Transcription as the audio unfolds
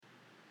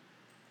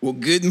Well,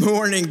 good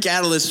morning,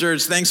 Catalyst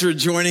Church. Thanks for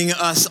joining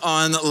us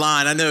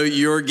online. I know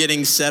you're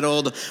getting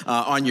settled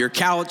on your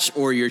couch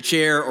or your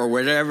chair or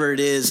whatever it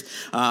is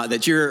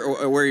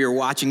where you're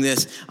watching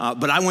this.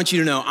 But I want you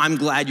to know I'm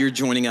glad you're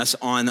joining us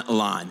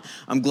online.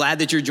 I'm glad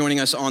that you're joining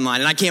us online.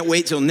 And I can't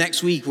wait till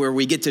next week where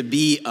we get to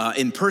be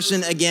in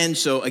person again.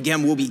 So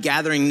again, we'll be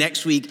gathering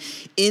next week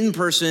in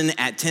person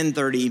at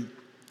 10:30.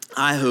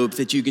 I hope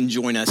that you can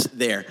join us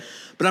there.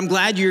 But I'm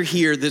glad you're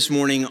here this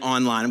morning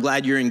online. I'm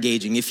glad you're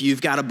engaging. If you've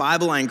got a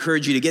Bible, I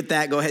encourage you to get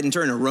that. Go ahead and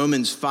turn to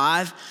Romans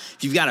 5.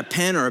 If you've got a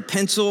pen or a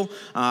pencil,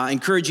 I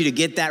encourage you to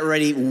get that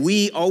ready.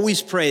 We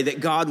always pray that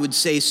God would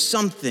say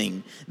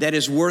something that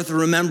is worth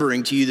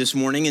remembering to you this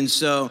morning. And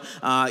so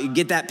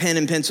get that pen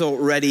and pencil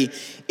ready.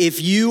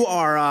 If you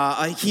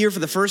are here for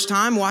the first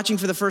time, watching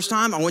for the first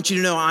time, I want you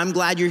to know I'm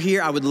glad you're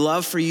here. I would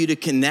love for you to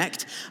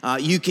connect.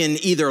 You can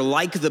either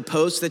like the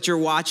post that you're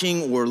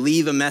watching or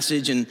leave a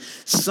message, and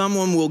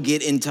someone will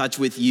get in touch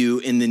with you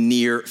in the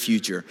near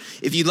future.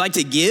 If you'd like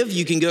to give,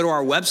 you can go to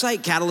our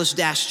website,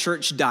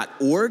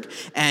 catalyst-church.org,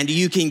 and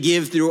you can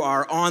give through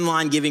our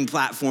online giving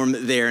platform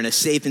there in a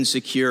safe and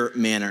secure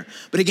manner.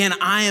 But again,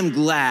 I am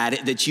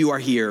glad that you are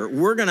here.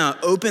 We're going to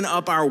open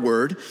up our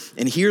word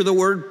and hear the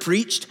word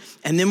preached,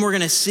 and then we're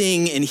going to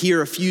sing and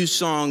hear a few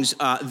songs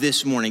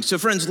this morning. So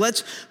friends,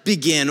 let's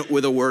begin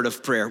with a word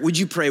of prayer. Would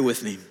you pray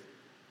with me?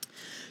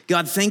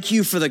 God, thank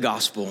you for the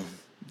gospel.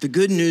 The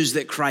good news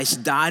that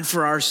Christ died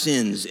for our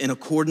sins in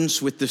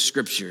accordance with the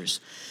scriptures,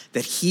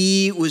 that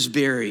he was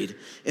buried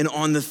and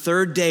on the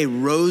third day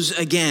rose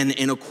again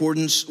in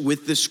accordance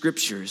with the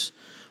scriptures.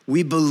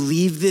 We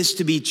believe this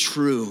to be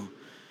true,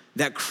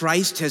 that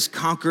Christ has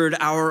conquered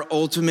our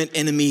ultimate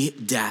enemy,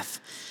 death,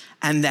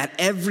 and that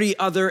every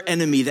other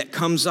enemy that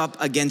comes up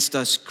against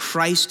us,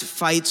 Christ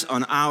fights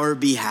on our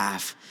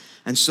behalf.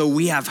 And so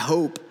we have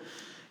hope.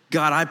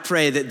 God, I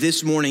pray that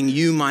this morning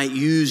you might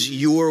use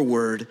your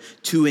word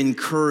to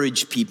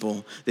encourage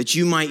people, that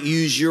you might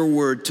use your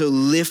word to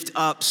lift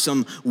up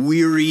some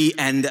weary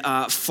and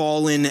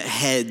fallen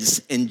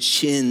heads and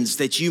chins,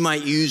 that you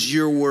might use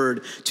your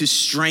word to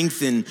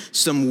strengthen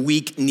some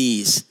weak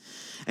knees.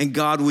 And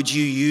God, would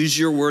you use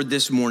your word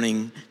this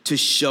morning to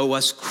show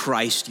us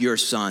Christ, your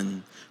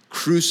son,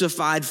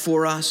 crucified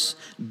for us,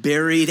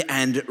 buried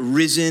and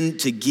risen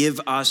to give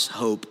us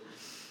hope.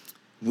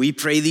 We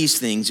pray these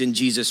things in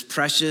Jesus'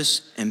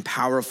 precious and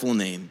powerful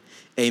name.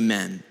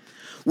 Amen.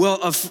 Well,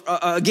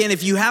 again,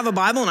 if you have a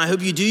Bible, and I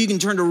hope you do, you can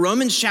turn to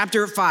Romans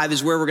chapter 5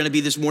 is where we're going to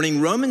be this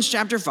morning. Romans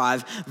chapter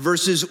 5,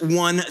 verses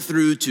 1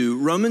 through 2.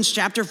 Romans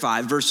chapter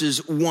 5,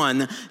 verses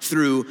 1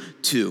 through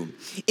 2.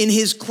 In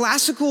his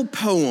classical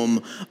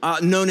poem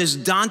known as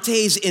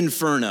Dante's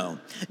Inferno,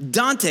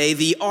 Dante,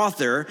 the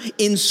author,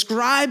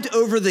 inscribed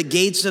over the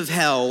gates of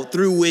hell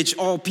through which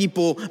all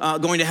people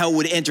going to hell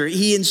would enter.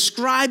 He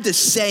inscribed a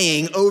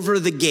saying over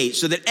the gate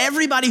so that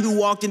everybody who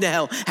walked into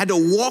hell had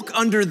to walk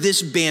under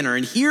this banner.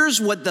 And here's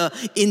what the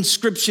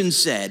inscription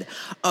said: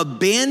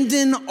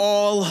 "Abandon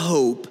all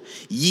hope,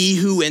 ye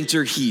who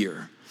enter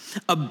here."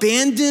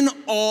 Abandon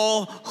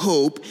all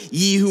hope,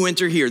 ye who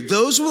enter here.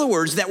 Those were the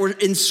words that were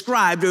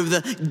inscribed over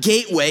the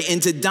gateway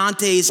into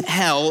Dante's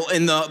hell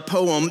in the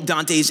poem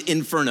Dante's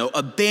Inferno.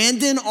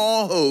 Abandon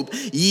all hope,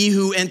 ye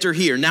who enter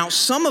here. Now,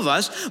 some of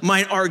us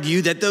might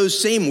argue that those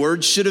same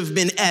words should have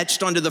been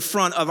etched onto the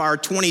front of our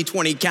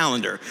 2020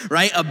 calendar,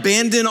 right?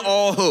 Abandon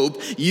all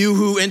hope, you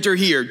who enter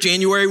here.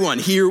 January 1,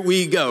 here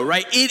we go,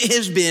 right? It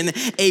has been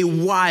a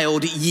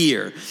wild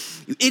year.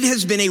 It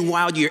has been a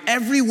wild year.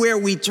 Everywhere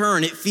we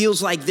turn, it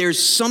feels like there's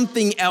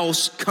something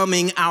else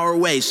coming our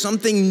way,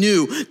 something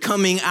new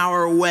coming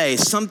our way,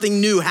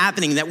 something new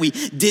happening that we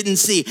didn't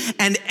see.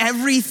 And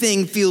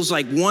everything feels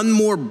like one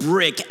more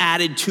brick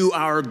added to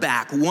our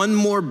back, one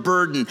more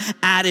burden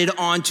added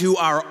onto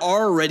our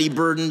already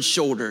burdened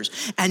shoulders.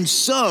 And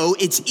so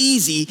it's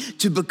easy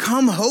to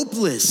become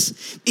hopeless.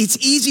 It's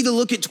easy to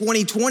look at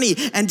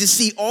 2020 and to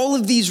see all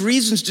of these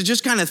reasons to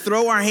just kind of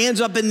throw our hands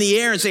up in the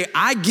air and say,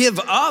 I give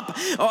up.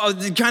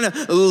 Kind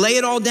of lay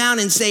it all down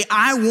and say,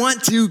 I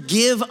want to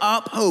give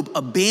up hope.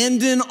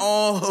 Abandon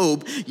all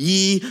hope,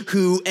 ye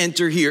who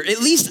enter here.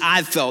 At least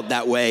I've felt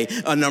that way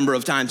a number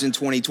of times in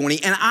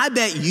 2020, and I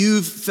bet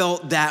you've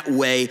felt that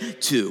way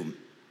too.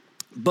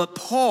 But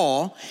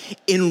Paul,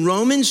 in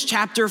Romans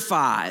chapter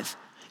 5,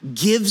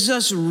 gives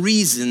us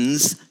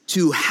reasons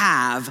to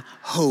have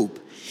hope.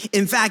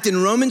 In fact,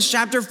 in Romans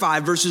chapter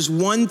 5, verses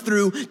 1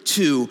 through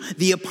 2,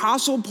 the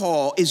Apostle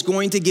Paul is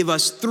going to give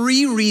us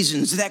 3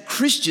 reasons that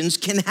Christians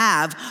can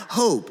have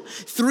hope.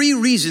 3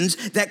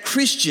 reasons that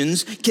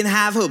Christians can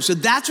have hope. So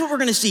that's what we're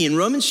going to see in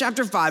Romans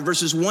chapter 5,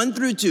 verses 1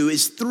 through 2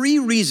 is 3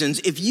 reasons,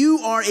 if you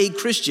are a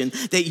Christian,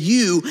 that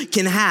you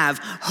can have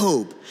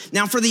hope.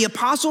 Now, for the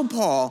Apostle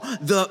Paul,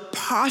 the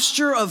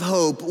posture of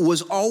hope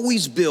was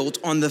always built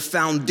on the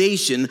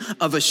foundation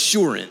of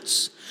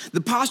assurance. The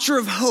posture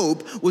of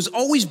hope was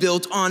always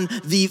built on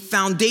the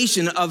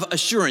foundation of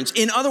assurance.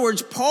 In other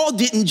words, Paul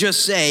didn't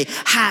just say,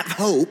 have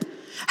hope,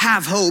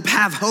 have hope,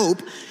 have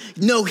hope.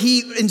 No,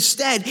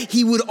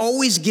 he would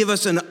always give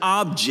us an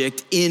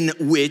object in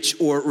which,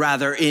 or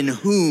rather in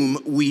whom,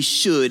 we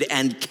should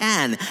and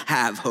can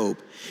have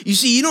hope. You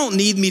see, you don't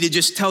need me to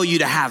just tell you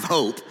to have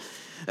hope.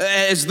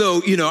 As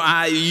though,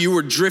 you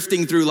were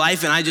drifting through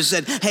life and I just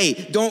said, hey,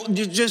 don't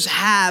just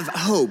have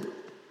hope.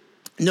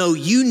 No,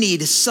 you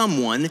need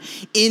someone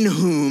in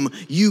whom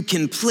you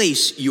can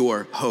place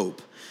your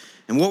hope.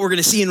 And what we're going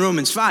to see in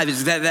Romans 5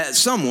 is that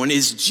someone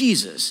is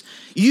Jesus.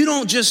 You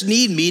don't just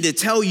need me to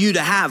tell you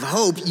to have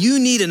hope. You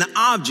need an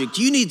object.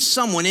 You need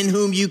someone in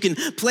whom you can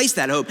place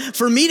that hope.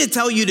 For me to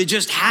tell you to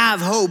just have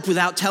hope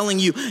without telling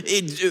you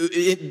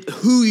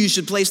who you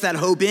should place that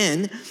hope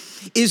in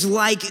is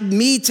like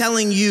me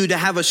telling you to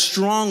have a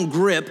strong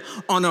grip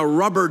on a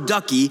rubber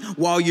ducky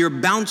while you're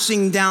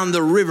bouncing down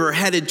the river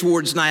headed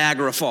towards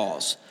Niagara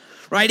Falls,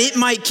 right? It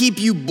might keep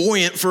you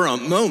buoyant for a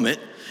moment.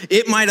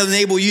 It might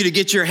enable you to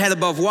get your head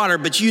above water,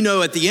 but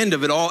at the end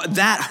of it all,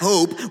 that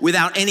hope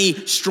without any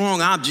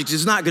strong objects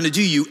is not going to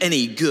do you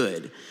any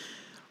good.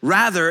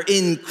 Rather,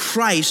 in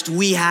Christ,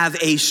 we have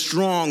a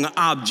strong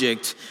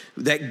object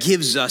that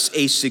gives us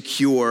a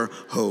secure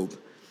hope.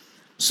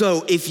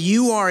 So if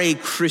you are a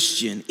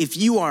Christian, if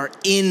you are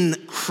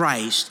in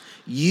Christ,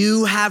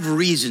 you have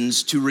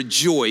reasons to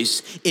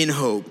rejoice in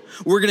hope.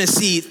 We're going to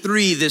see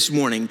 3 this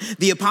morning.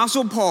 The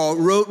Apostle Paul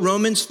wrote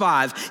Romans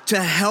 5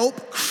 to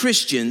help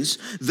Christians,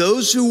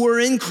 those who were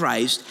in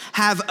Christ,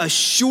 have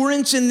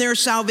assurance in their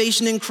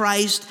salvation in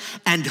Christ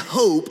and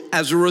hope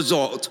as a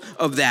result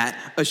of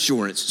that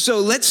assurance. So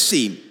let's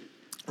see.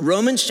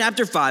 Romans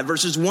chapter 5,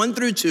 verses 1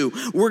 through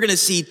 2, we're going to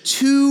see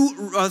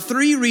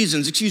 3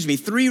 reasons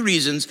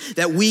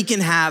that we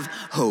can have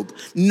hope.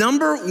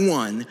 Number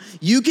 1,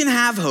 you can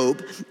have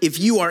hope if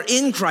you are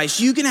in Christ.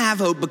 You can have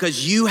hope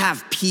because you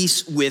have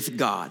peace with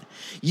God.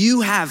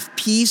 You have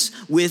peace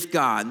with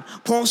God.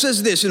 Paul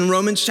says this in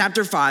Romans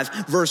chapter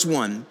 5, verse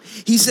 1.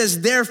 He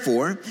says,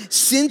 therefore,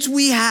 since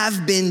we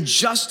have been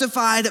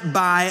justified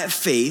by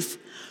faith,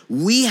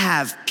 we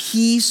have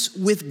peace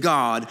with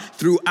God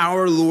through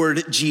our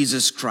Lord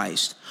Jesus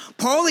Christ.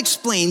 Paul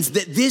explains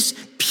that this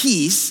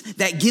peace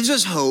that gives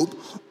us hope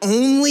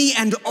only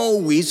and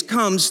always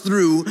comes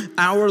through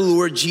our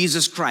Lord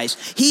Jesus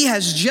Christ. He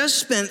has just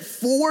spent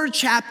 4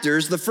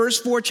 chapters, the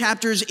first 4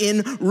 chapters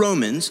in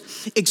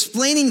Romans,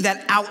 explaining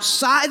that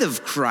outside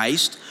of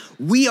Christ,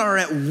 we are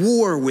at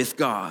war with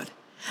God.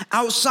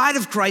 Outside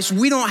of Christ,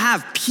 we don't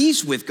have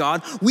peace with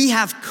God. We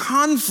have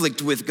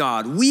conflict with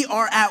God. We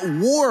are at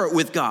war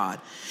with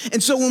God.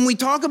 And so when we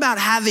talk about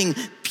having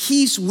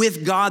peace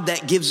with God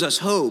that gives us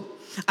hope,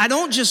 I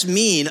don't just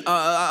mean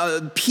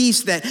a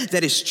peace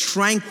that is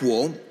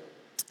tranquil.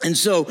 And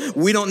so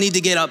we don't need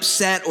to get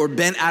upset or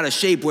bent out of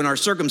shape when our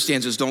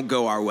circumstances don't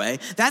go our way.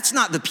 That's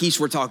not the peace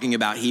we're talking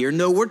about here.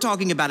 No, we're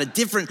talking about a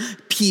different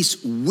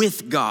peace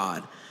with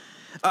God.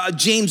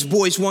 James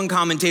Boyce, one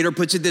commentator,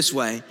 puts it this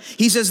way.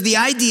 He says, the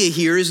idea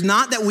here is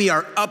not that we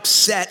are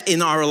upset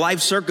in our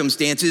life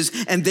circumstances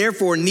and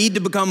therefore need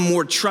to become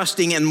more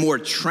trusting and more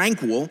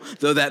tranquil,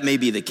 though that may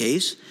be the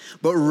case,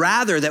 but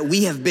rather that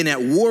we have been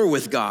at war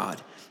with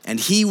God and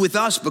he with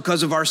us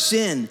because of our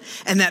sin,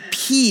 and that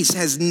peace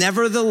has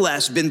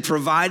nevertheless been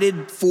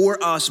provided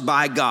for us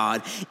by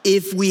God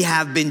if we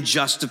have been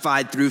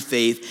justified through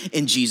faith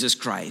in Jesus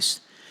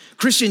Christ.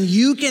 Christian,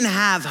 you can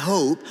have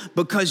hope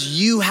because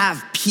you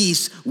have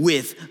peace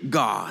with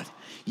God.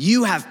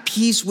 You have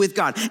peace with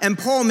God. And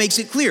Paul makes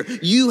it clear,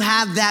 you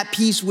have that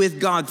peace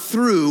with God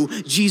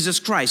through Jesus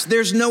Christ.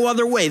 There's no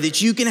other way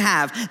that you can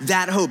have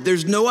that hope.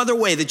 There's no other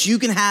way that you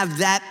can have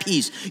that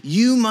peace.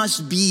 You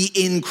must be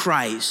in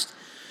Christ.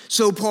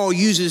 So Paul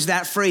uses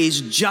that phrase,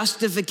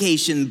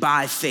 justification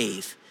by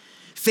faith.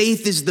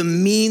 Faith is the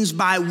means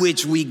by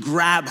which we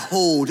grab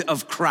hold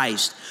of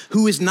Christ,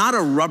 who is not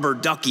a rubber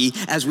ducky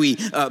as we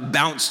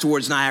bounce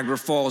towards Niagara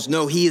Falls.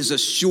 No, he is a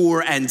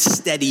sure and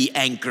steady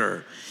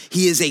anchor.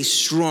 He is a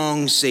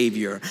strong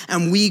Savior,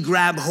 and we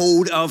grab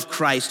hold of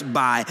Christ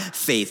by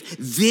faith.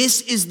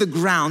 This is the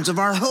grounds of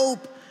our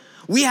hope.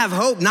 We have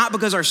hope not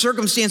because our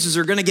circumstances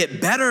are going to get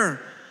better,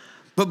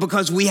 but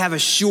because we have a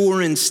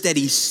sure and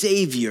steady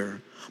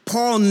Savior.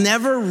 Paul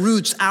never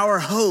roots our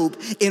hope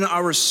in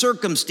our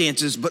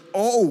circumstances, but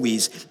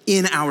always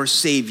in our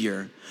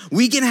Savior.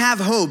 We can have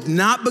hope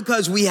not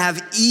because we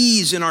have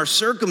ease in our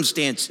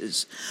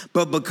circumstances,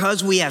 but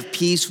because we have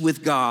peace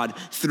with God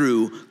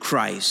through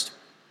Christ.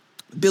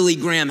 Billy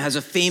Graham has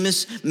a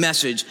famous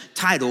message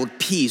titled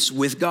Peace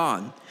with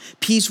God.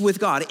 Peace with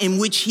God, in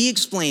which he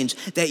explains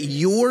that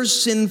your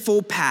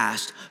sinful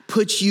past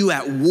puts you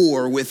at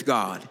war with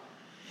God.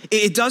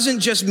 It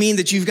doesn't just mean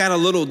that you've got a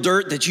little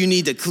dirt that you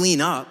need to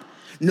clean up.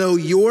 No,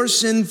 your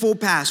sinful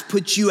past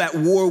puts you at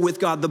war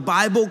with God. The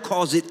Bible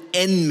calls it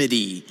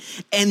enmity.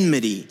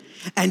 Enmity.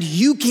 And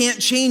you can't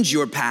change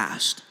your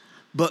past,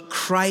 but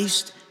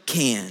Christ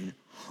can.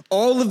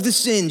 All of the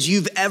sins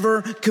you've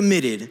ever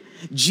committed,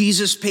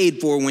 Jesus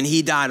paid for when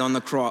he died on the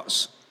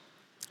cross.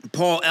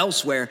 Paul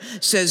elsewhere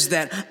says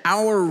that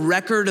our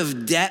record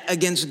of debt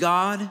against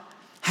God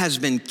has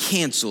been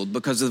canceled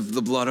because of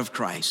the blood of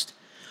Christ.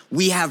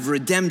 we have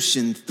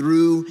redemption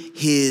through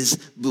his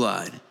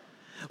blood.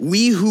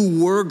 We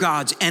who were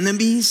God's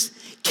enemies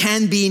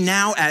can be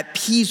now at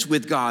peace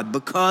with God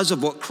because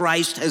of what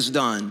Christ has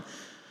done.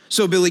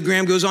 So Billy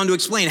Graham goes on to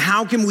explain,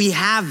 how can we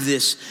have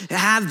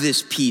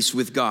this peace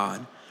with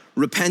God?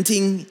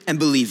 Repenting and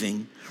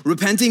believing.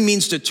 Repenting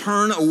means to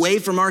turn away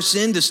from our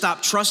sin, to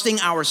stop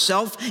trusting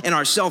ourselves and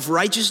our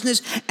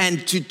self-righteousness,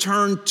 and to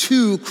turn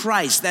to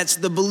Christ. That's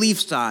the belief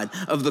side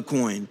of the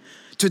coin,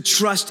 to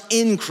trust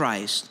in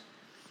Christ.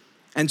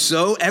 And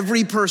so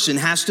every person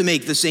has to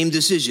make the same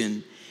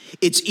decision.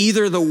 It's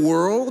either the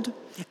world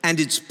and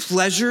its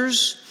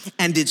pleasures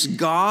and its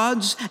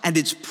gods and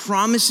its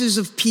promises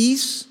of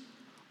peace,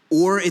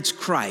 or it's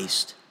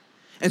Christ.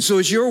 And so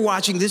as you're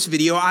watching this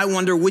video, I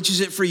wonder, which is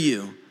it for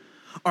you?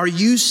 Are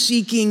you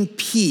seeking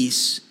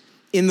peace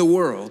in the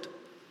world?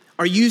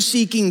 Are you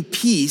seeking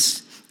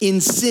peace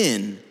in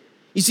sin?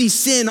 You see,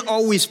 sin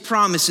always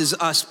promises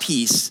us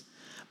peace,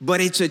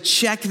 but it's a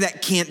check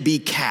that can't be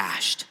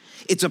cashed.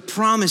 It's a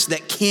promise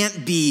that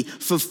can't be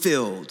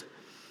fulfilled.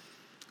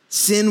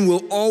 Sin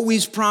will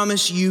always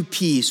promise you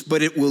peace,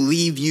 but it will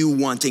leave you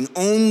wanting.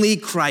 Only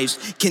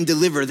Christ can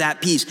deliver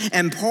that peace.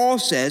 And Paul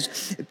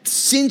says,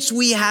 since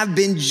we have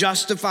been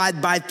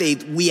justified by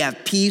faith, we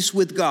have peace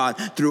with God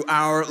through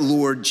our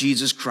Lord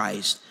Jesus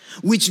Christ.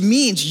 Which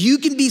means you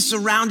can be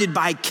surrounded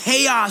by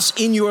chaos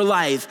in your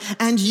life,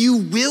 and you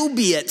will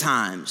be at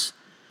times,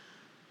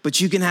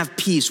 but you can have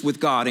peace with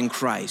God in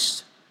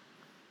Christ.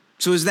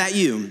 So is that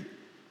you?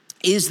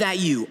 Is that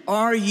you?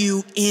 Are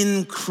you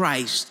in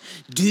Christ?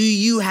 Do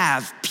you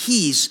have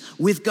peace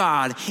with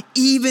God,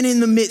 even in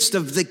the midst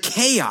of the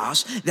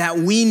chaos that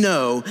we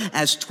know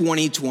as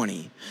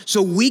 2020?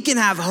 So we can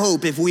have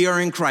hope if we are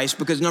in Christ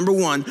because, number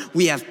one,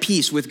 we have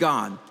peace with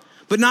God.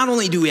 But not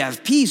only do we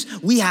have peace,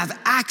 we have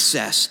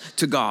access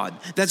to God.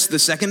 That's the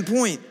second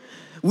point.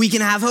 We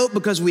can have hope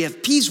because we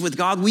have peace with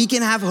God. We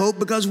can have hope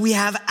because we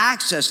have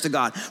access to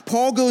God.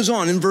 Paul goes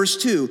on in verse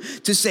 2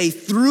 to say,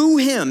 through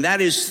him,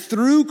 that is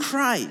through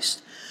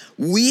Christ,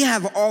 we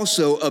have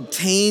also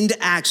obtained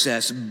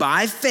access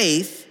by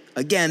faith,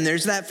 again,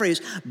 there's that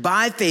phrase,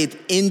 by faith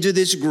into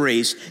this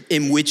grace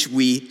in which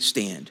we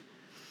stand.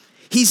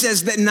 He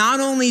says that not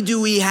only do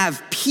we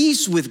have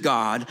peace with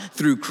God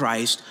through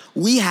Christ,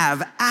 we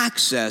have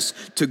access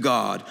to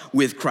God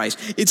with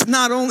Christ. It's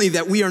not only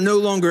that we are no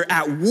longer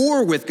at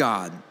war with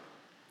God,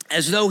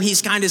 as though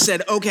he's kind of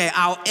said, okay,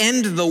 I'll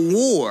end the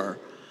war,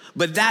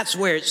 but that's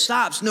where it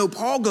stops. No,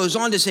 Paul goes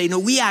on to say, no,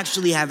 we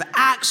actually have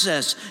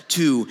access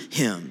to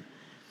him.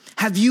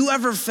 Have you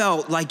ever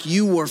felt like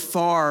you were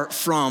far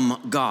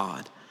from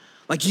God?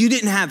 Like you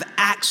didn't have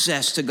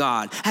access to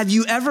God? Have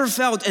you ever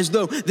felt as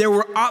though there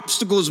were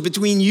obstacles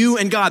between you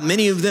and God?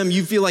 Many of them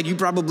you feel like you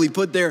probably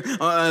put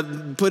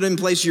in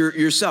place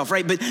yourself,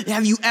 right? But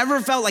have you ever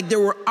felt like there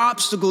were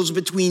obstacles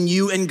between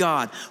you and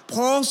God?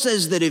 Paul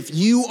says that if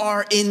you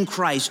are in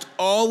Christ,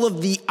 all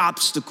of the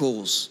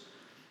obstacles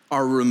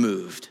are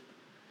removed.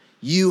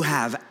 You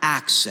have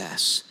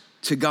access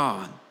to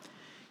God.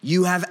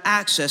 You have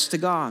access to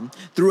God.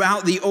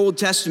 Throughout the Old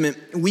Testament,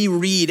 we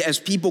read as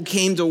people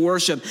came to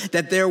worship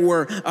that there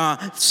were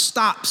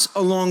stops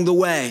along the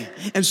way.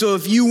 And so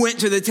if you went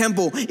to the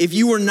temple, if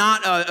you were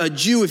not a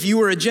Jew, if you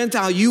were a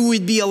Gentile, you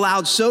would be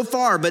allowed so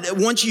far. But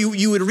once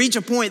you would reach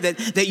a point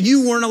that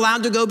you weren't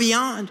allowed to go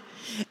beyond.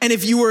 And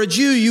if you were a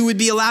Jew, you would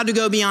be allowed to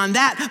go beyond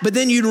that, but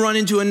then you'd run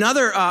into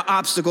another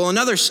obstacle,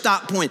 another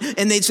stop point.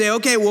 And they'd say,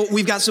 okay, well,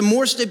 we've got some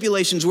more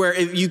stipulations where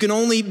you can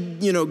only,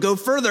 go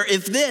further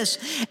if this.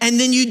 And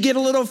then you'd get a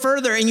little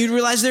further and you'd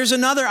realize there's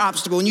another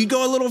obstacle. And you'd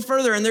go a little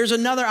further and there's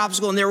another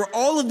obstacle. And there were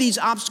all of these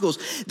obstacles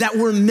that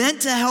were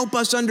meant to help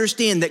us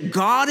understand that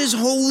God is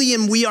holy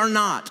and we are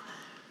not.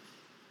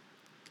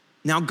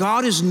 Now,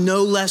 God is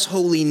no less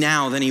holy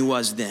now than he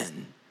was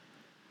then.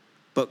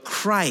 But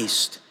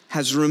Christ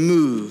has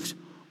removed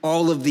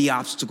all of the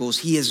obstacles.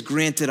 He has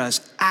granted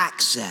us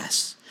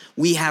access.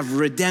 We have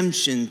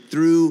redemption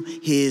through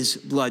his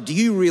blood. Do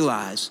you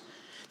realize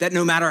that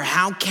no matter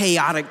how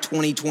chaotic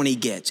 2020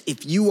 gets,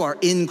 if you are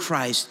in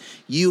Christ,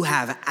 you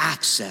have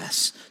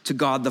access to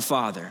God the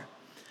Father?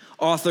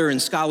 Author and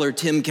scholar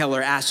Tim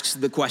Keller asks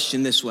the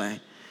question this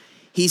way.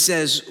 He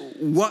says,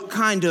 what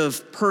kind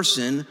of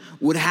person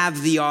would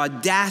have the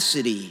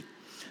audacity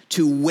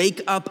to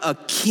wake up a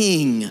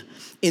king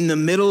in the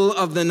middle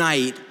of the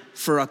night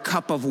for a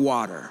cup of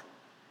water?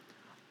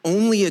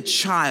 Only a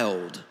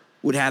child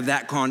would have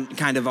that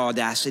kind of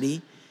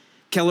audacity.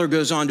 Keller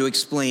goes on to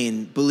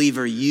explain,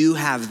 believer, you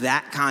have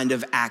that kind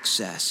of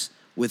access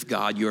with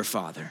God, your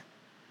Father.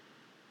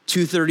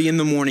 2:30 in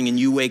the morning and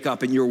you wake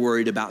up and you're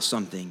worried about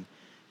something.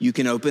 You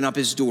can open up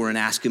his door and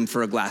ask him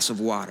for a glass of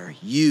water.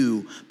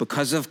 You,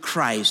 because of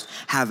Christ,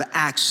 have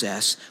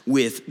access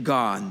with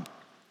God.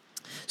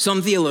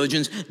 Some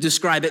theologians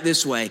describe it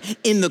this way.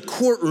 In the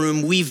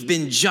courtroom, we've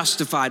been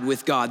justified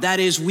with God. That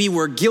is, we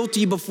were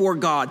guilty before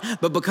God,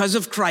 but because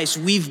of Christ,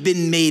 we've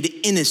been made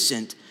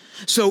innocent.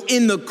 So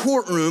in the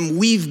courtroom,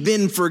 we've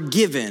been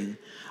forgiven.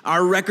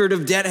 Our record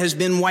of debt has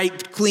been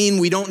wiped clean.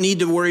 We don't need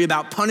to worry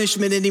about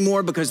punishment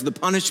anymore because the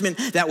punishment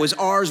that was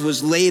ours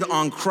was laid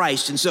on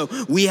Christ. And so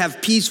we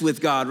have peace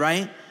with God,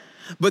 right?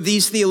 But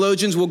these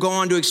theologians will go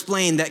on to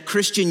explain that,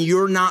 Christian,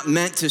 you're not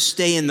meant to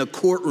stay in the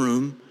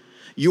courtroom.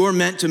 You're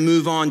meant to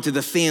move on to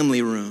the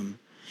family room.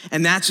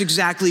 And that's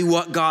exactly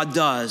what God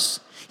does.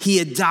 He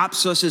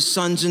adopts us as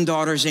sons and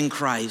daughters in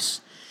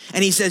Christ.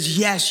 And he says,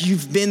 yes,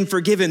 you've been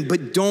forgiven,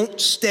 but don't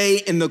stay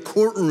in the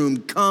courtroom.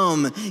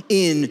 Come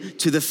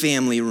into the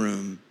family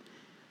room.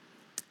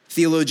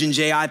 Theologian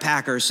J.I.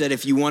 Packer said,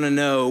 if you want to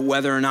know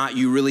whether or not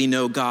you really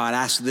know God,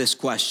 ask this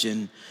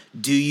question: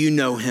 do you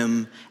know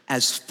him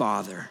as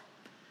Father?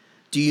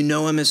 Do you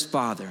know him as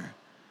Father?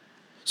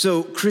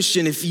 So,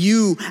 Christian, if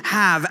you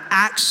have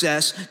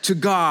access to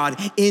God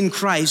in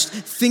Christ,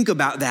 think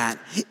about that.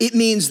 It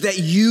means that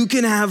you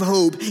can have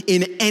hope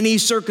in any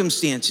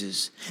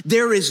circumstances.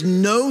 There is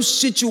no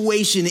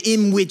situation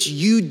in which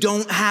you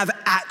don't have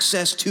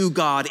access to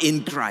God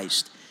in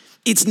Christ.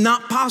 It's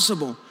not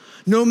possible.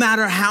 No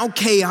matter how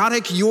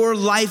chaotic your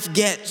life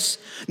gets,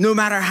 no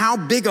matter how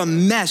big a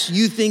mess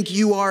you think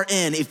you are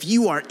in, if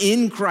you are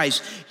in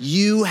Christ,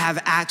 you have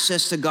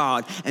access to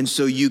God, and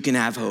so you can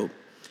have hope.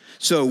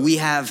 So we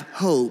have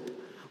hope.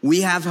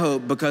 We have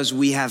hope because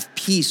we have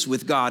peace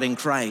with God in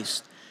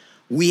Christ.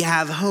 We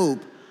have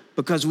hope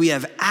because we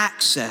have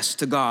access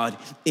to God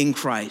in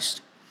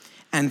Christ.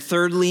 And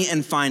thirdly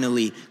and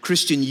finally,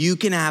 Christian, you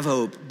can have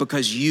hope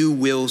because you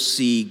will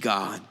see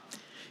God.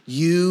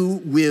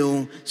 You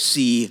will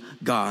see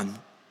God.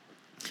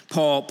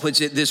 Paul puts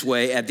it this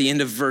way at the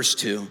end of verse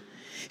 2.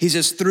 He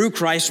says, through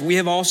Christ, we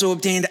have also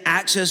obtained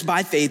access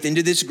by faith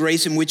into this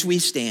grace in which we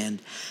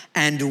stand,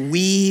 and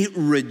we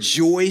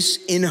rejoice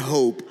in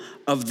hope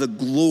of the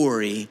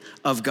glory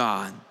of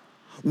God.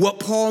 What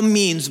Paul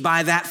means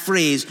by that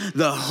phrase,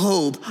 the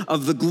hope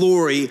of the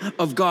glory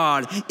of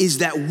God, is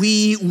that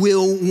we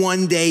will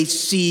one day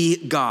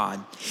see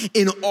God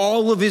in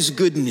all of his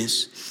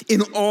goodness,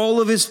 in all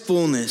of his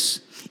fullness,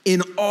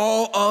 in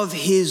all of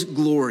his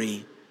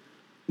glory.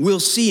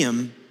 We'll see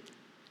him.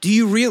 Do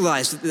you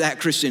realize that,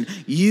 Christian?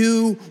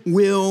 You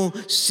will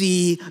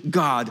see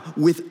God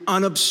with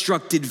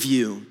unobstructed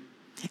view.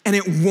 And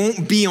it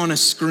won't be on a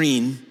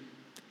screen.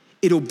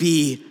 It'll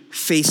be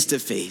face to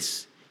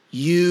face.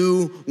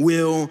 You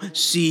will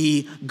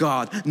see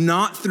God,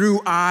 not through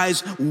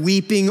eyes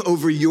weeping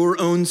over your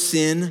own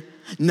sin,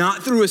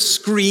 not through a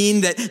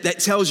screen that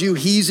tells you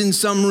he's in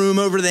some room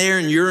over there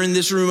and you're in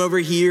this room over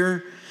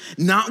here.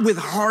 Not with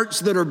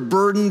hearts that are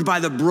burdened by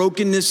the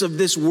brokenness of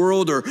this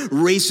world or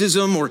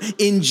racism or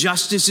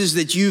injustices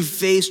that you've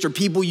faced or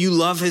people you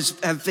love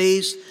have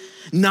faced.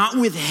 Not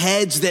with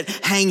heads that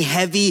hang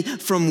heavy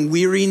from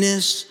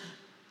weariness,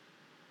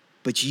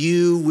 but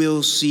you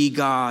will see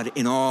God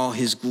in all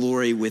his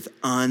glory with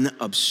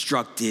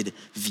unobstructed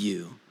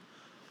view.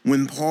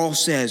 When Paul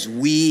says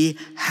we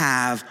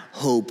have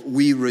hope,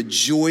 we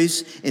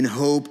rejoice in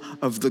hope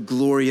of the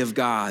glory of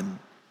God.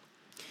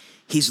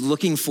 He's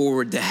looking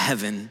forward to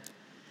heaven.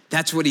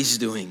 That's what he's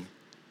doing.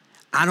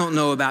 I don't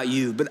know about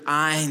you, but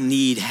I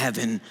need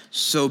heaven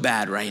so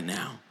bad right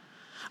now.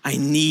 I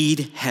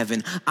need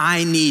heaven.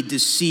 I need to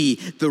see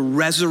the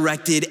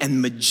resurrected and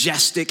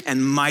majestic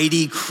and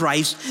mighty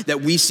Christ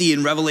that we see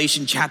in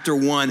Revelation chapter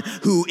 1,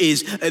 who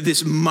is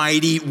this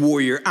mighty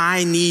warrior.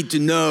 I need to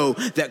know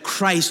that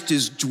Christ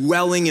is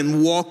dwelling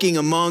and walking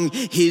among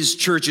his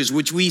churches,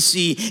 which we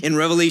see in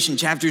Revelation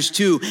chapters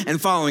 2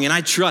 and following. And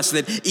I trust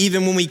that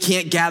even when we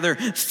can't gather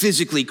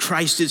physically,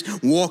 Christ is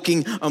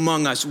walking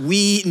among us.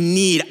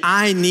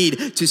 I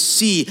need to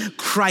see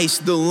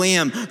Christ, the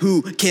Lamb,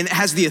 who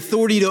has the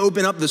authority to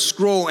open up the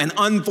scroll and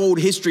unfold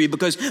history,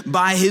 because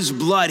by his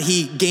blood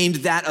he gained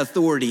that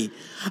authority.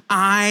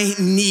 I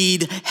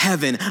need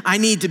heaven. I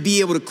need to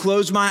be able to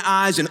close my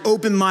eyes and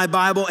open my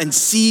Bible and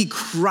see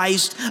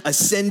Christ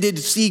ascended,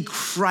 see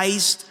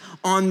Christ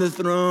on the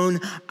throne.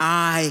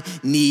 I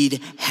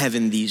need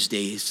heaven these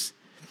days.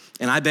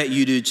 And I bet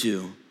you do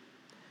too.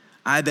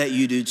 I bet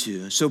you do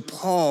too. So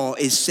Paul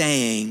is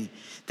saying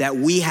that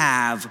we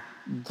have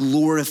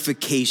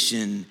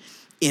glorification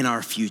in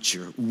our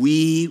future.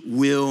 We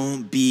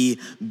will be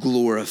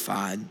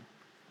glorified.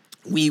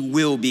 We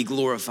will be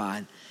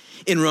glorified.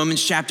 In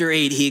Romans chapter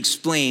 8, he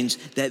explains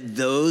that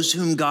those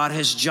whom God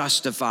has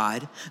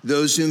justified,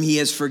 those whom he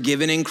has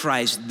forgiven in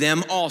Christ,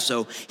 them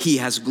also he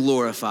has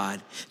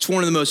glorified. It's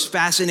one of the most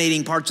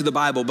fascinating parts of the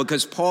Bible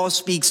because Paul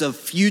speaks of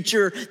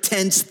future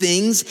tense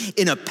things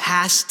in a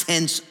past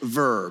tense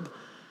verb.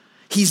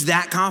 He's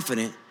that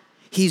confident.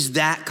 He's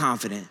that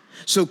confident.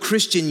 So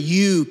Christian,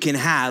 you can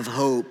have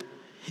hope.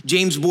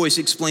 James Boyce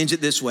explains it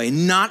this way: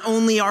 not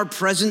only our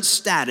present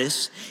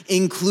status,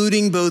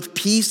 including both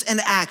peace and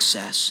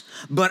access,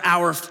 but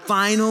our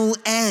final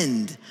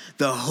end,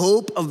 the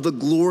hope of the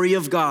glory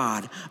of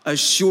God,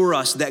 assure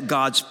us that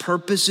God's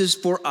purposes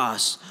for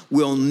us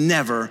will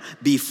never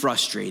be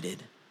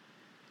frustrated.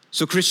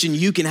 So Christian,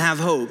 you can have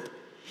hope.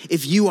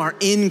 If you are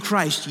in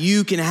Christ,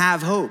 you can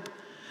have hope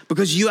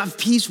because you have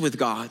peace with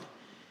God.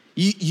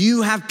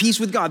 You have peace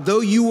with God.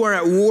 Though you are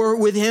at war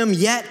with him,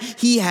 yet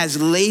he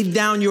has laid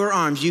down your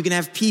arms. You can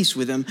have peace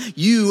with him.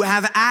 You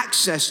have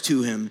access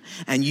to him,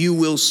 and you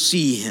will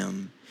see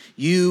him.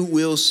 You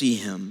will see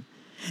him.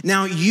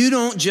 Now, you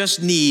don't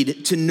just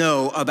need to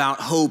know about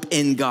hope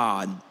in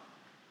God.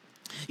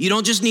 You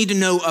don't just need to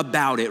know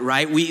about it,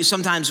 right? We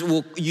sometimes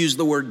will use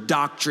the word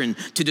doctrine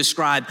to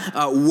describe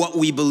what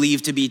we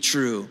believe to be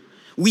true.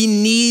 We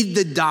need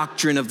the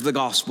doctrine of the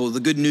gospel, the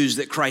good news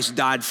that Christ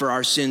died for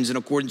our sins in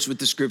accordance with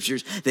the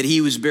scriptures, that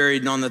he was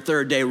buried and on the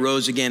third day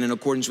rose again in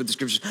accordance with the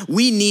scriptures.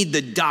 We need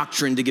the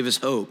doctrine to give us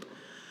hope.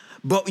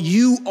 But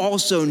you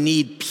also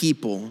need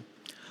people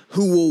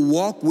who will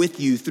walk with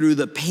you through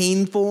the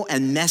painful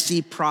and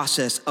messy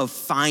process of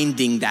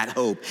finding that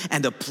hope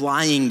and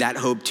applying that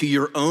hope to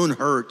your own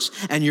hurts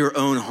and your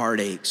own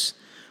heartaches.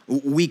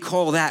 We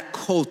call that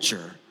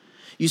culture.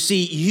 You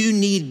see, you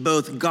need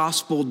both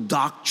gospel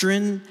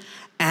doctrine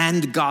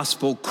and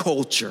gospel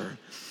culture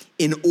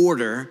in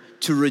order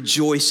to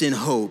rejoice in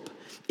hope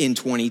in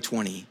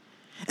 2020.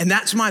 And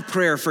that's my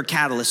prayer for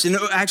Catalyst. And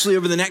actually,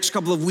 over the next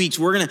couple of weeks,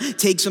 we're going to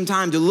take some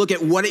time to look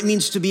at what it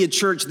means to be a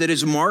church that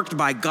is marked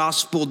by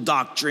gospel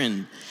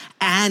doctrine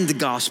and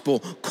gospel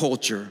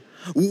culture.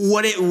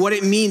 What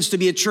it means to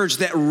be a church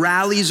that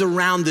rallies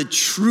around the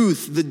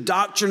truth, the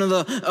doctrine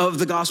of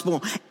the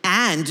gospel,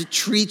 and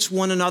treats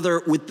one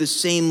another with the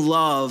same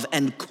love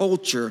and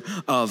culture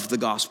of the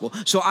gospel.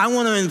 So I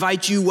want to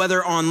invite you,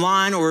 whether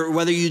online or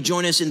whether you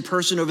join us in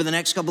person over the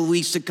next couple of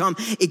weeks, to come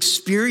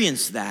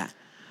experience that.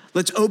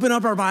 Let's open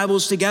up our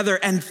Bibles together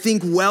and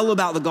think well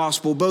about the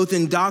gospel, both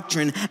in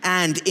doctrine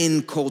and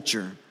in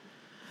culture.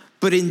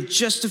 But in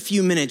just a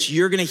few minutes,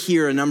 you're going to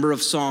hear a number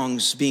of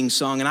songs being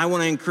sung. And I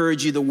want to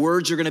encourage you, the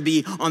words are going to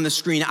be on the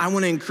screen. I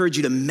want to encourage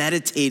you to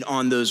meditate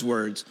on those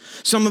words.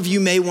 Some of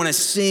you may want to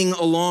sing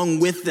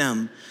along with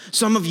them.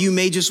 Some of you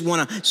may just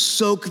want to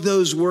soak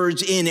those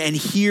words in and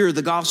hear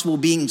the gospel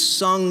being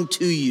sung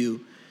to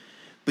you.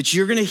 But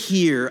you're going to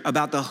hear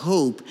about the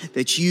hope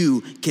that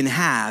you can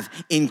have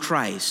in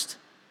Christ.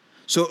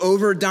 So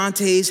over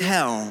Dante's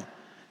hell,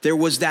 there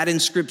was that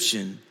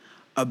inscription,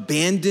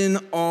 "Abandon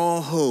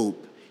all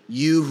hope,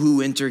 you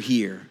who enter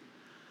here."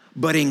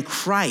 But in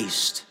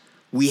Christ,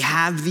 we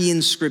have the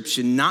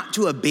inscription not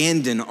to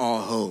abandon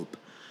all hope,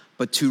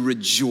 but to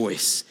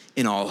rejoice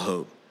in all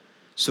hope.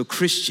 So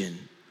Christian,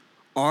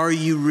 are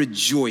you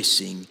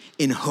rejoicing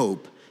in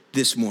hope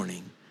this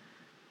morning?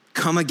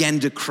 Come again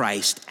to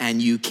Christ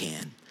and you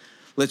can.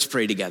 Let's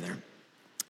pray together.